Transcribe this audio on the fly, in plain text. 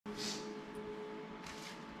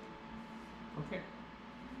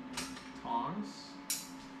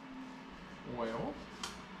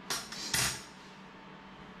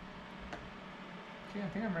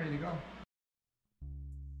think I'm ready to go.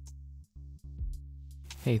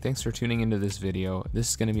 Hey, thanks for tuning into this video. This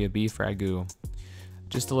is going to be a beef ragu.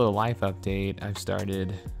 Just a little life update. I've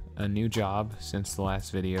started a new job since the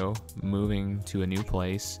last video, moving to a new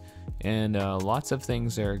place, and lots of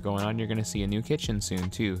things are going on. You're going to see a new kitchen soon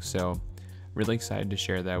too, so really excited to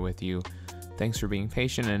share that with you. Thanks for being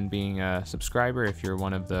patient and being a subscriber if you're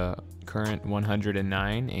one of the current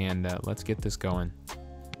 109, and let's get this going.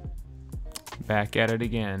 Back at it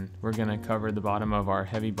again. We're gonna cover the bottom of our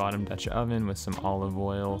heavy bottom Dutch oven with some olive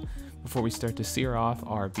oil before we start to sear off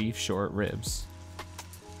our beef short ribs.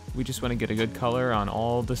 We just want to get a good color on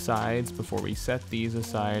all the sides before we set these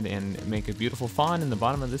aside and make a beautiful fond in the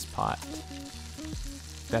bottom of this pot.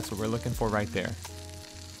 That's what we're looking for right there.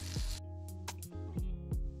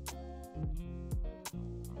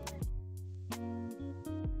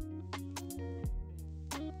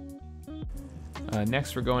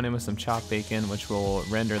 Next we're going in with some chopped bacon, which will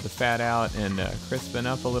render the fat out and crispen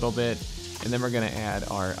up a little bit, and then we're going to add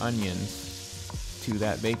our onions to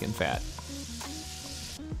that bacon fat.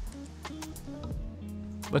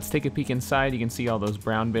 Let's take a peek inside. You can see all those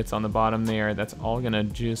brown bits on the bottom there. That's all going to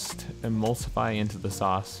just emulsify into the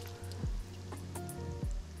sauce.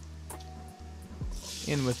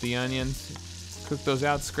 In with the onions, cook those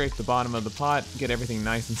out, scrape the bottom of the pot, get everything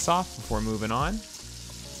nice and soft before moving on.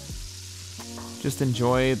 Just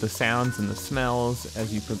enjoy the sounds and the smells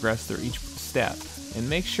as you progress through each step. And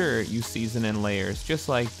make sure you season in layers just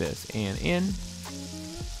like this. And in.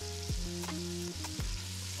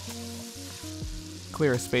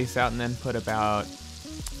 Clear a space out and then put about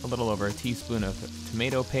a little over a teaspoon of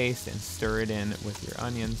tomato paste and stir it in with your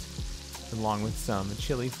onions, along with some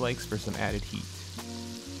chili flakes for some added heat.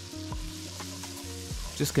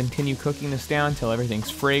 Just continue cooking this down until everything's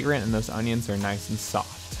fragrant and those onions are nice and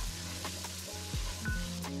soft.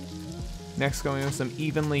 Next, going with some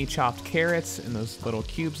evenly chopped carrots in those little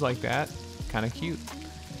cubes like that. Kind of cute.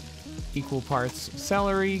 Equal parts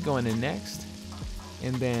celery going in next.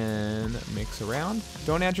 And then mix around.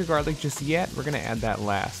 Don't add your garlic just yet. We're going to add that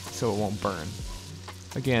last so it won't burn.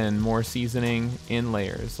 Again, more seasoning in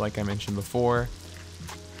layers like I mentioned before.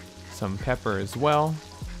 Some pepper as well.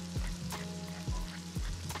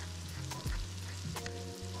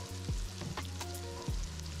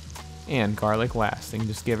 And garlic last, and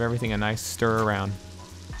just give everything a nice stir around.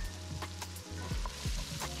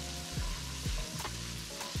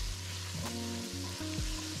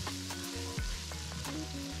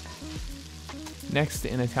 Next,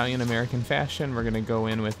 in Italian-American fashion, we're going to go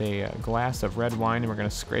in with a glass of red wine and we're going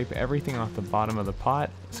to scrape everything off the bottom of the pot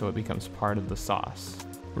so it becomes part of the sauce.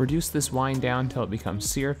 Reduce this wine down until it becomes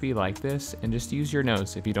syrupy like this, and just use your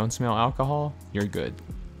nose. If you don't smell alcohol, you're good.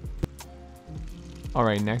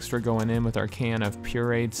 Alright, next we're going in with our can of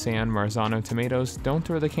pureed San Marzano tomatoes. Don't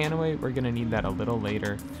throw the can away, we're going to need that a little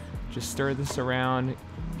later. Just stir this around,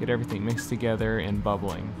 get everything mixed together and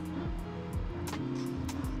bubbling.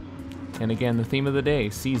 And again, the theme of the day,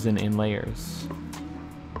 season in layers.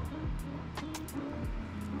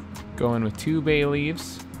 Go in with 2 bay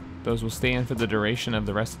leaves. Those will stay in for the duration of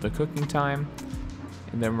the rest of the cooking time.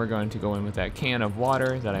 And then we're going to go in with that can of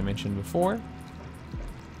water that I mentioned before.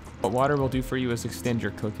 What water will do for you is extend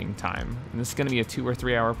your cooking time. And this is going to be a 2 or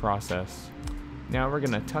 3 hour process. Now we're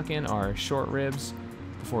going to tuck in our short ribs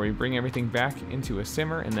before we bring everything back into a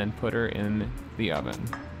simmer and then put her in the oven.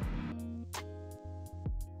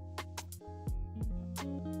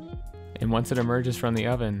 And once it emerges from the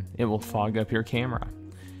oven, it will fog up your camera.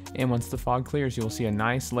 And once the fog clears, you will see a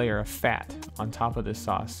nice layer of fat on top of this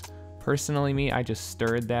sauce. Personally, me, I just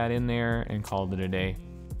stirred that in there and called it a day.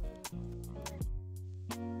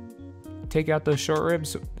 Take out those short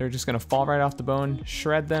ribs, they're just gonna fall right off the bone,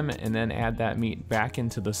 shred them, and then add that meat back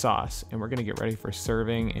into the sauce. And we're gonna get ready for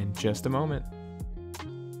serving in just a moment.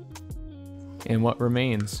 And what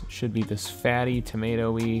remains should be this fatty,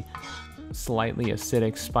 tomatoey, slightly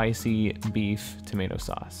acidic, spicy beef tomato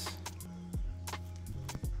sauce.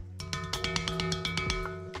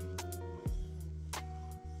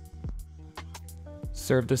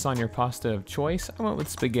 Serve this on your pasta of choice. I went with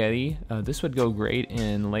spaghetti. This would go great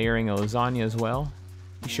in layering a lasagna as well.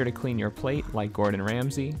 Be sure to clean your plate like Gordon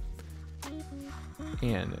Ramsay.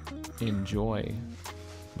 And enjoy.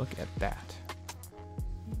 Look at that.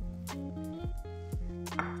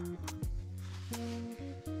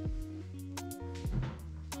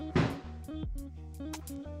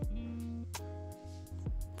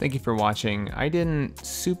 Thank you for watching. I didn't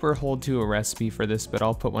super hold to a recipe for this, but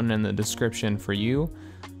I'll put one in the description for you.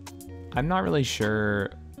 I'm not really sure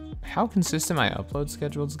how consistent my upload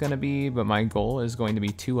schedule is going to be, but my goal is going to be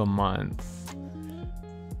 2 a month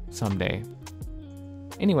someday.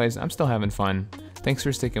 Anyways, I'm still having fun. Thanks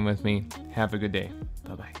for sticking with me. Have a good day.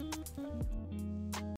 Bye-bye.